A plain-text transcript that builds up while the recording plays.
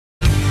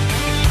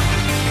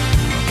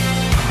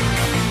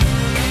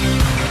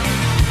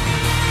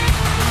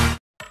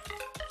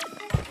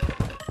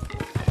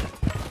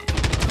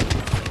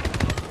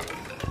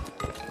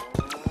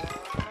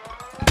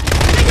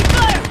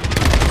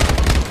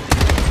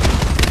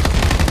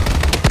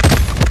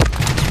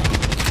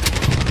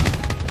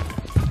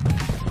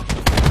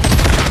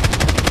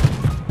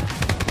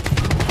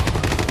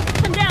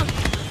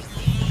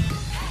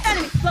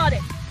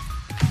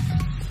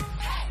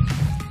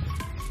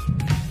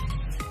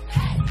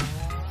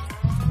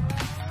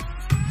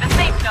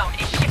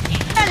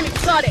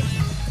spotted!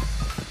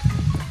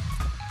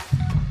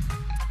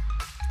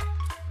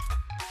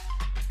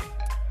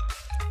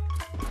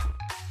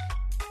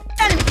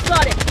 Enemy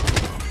spotted!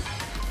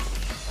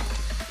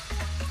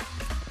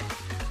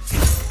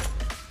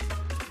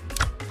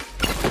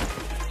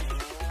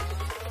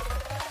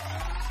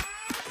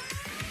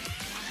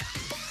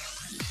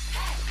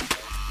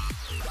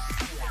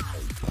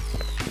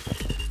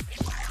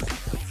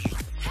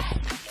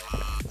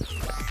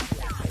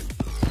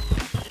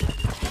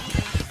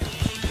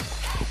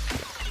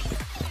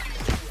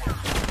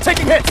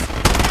 Taking hits!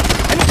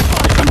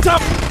 I'm down!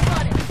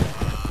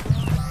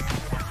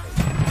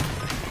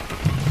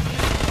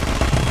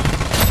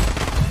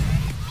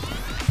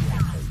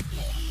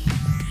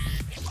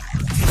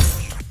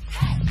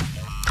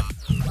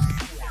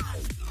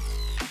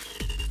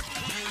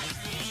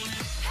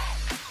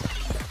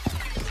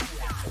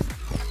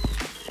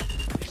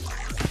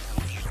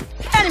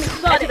 Enemy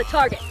spotted the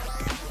target!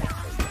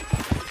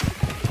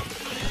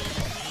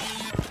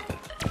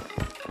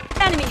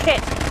 Enemy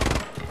hit!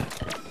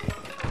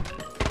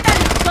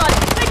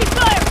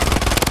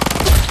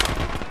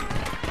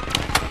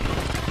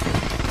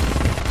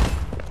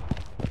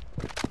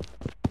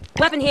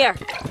 Weapon here!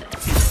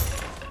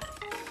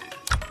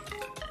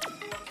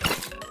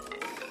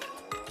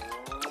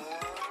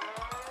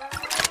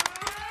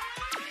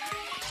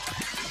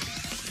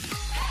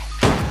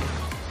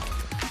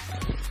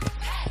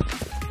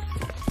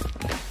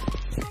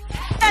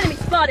 Enemy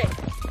spotted!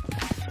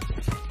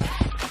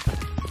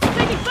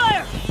 Taking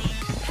fire!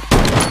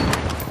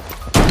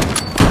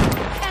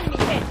 Enemy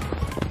hit!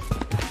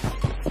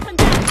 I'm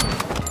down!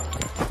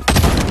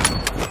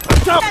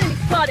 Enemy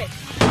spotted!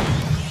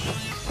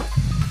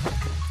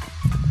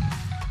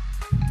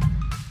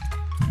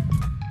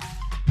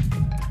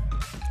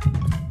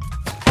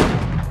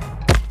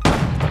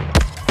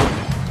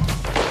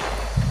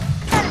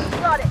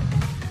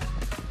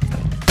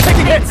 The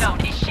safe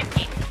zone is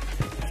shifting.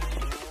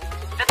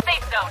 The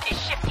safe zone is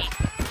shifting.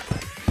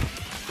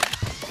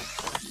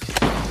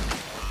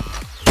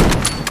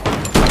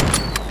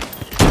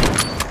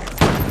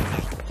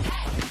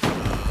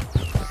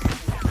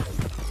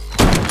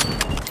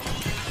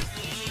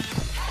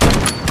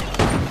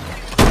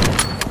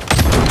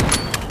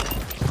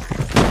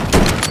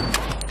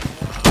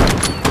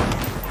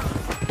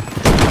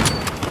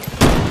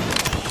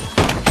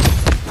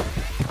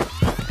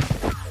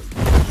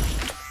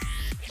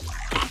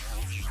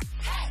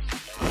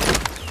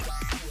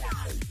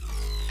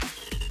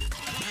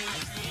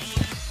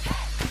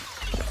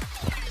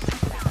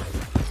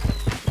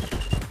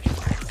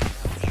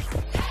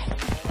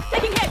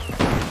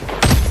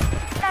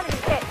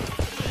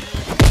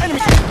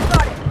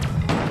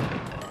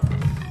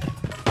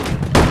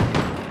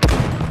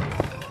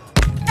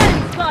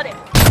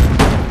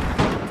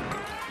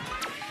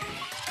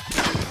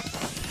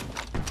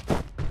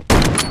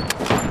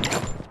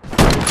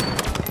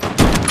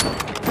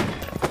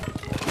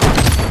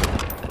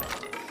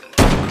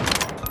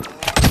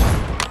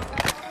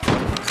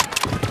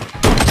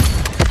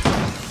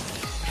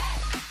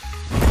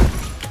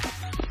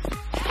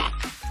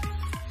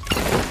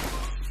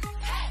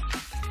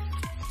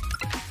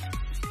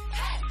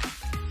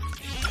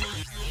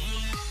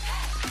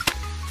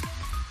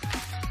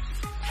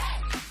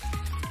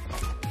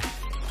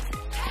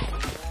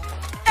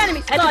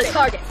 Enemy spotted!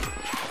 Target!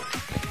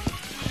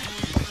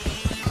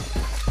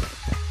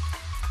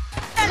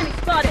 Enemy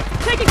spotted!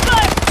 Taking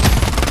fire!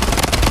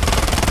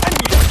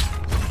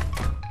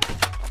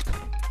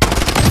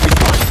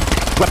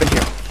 Weapon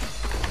here.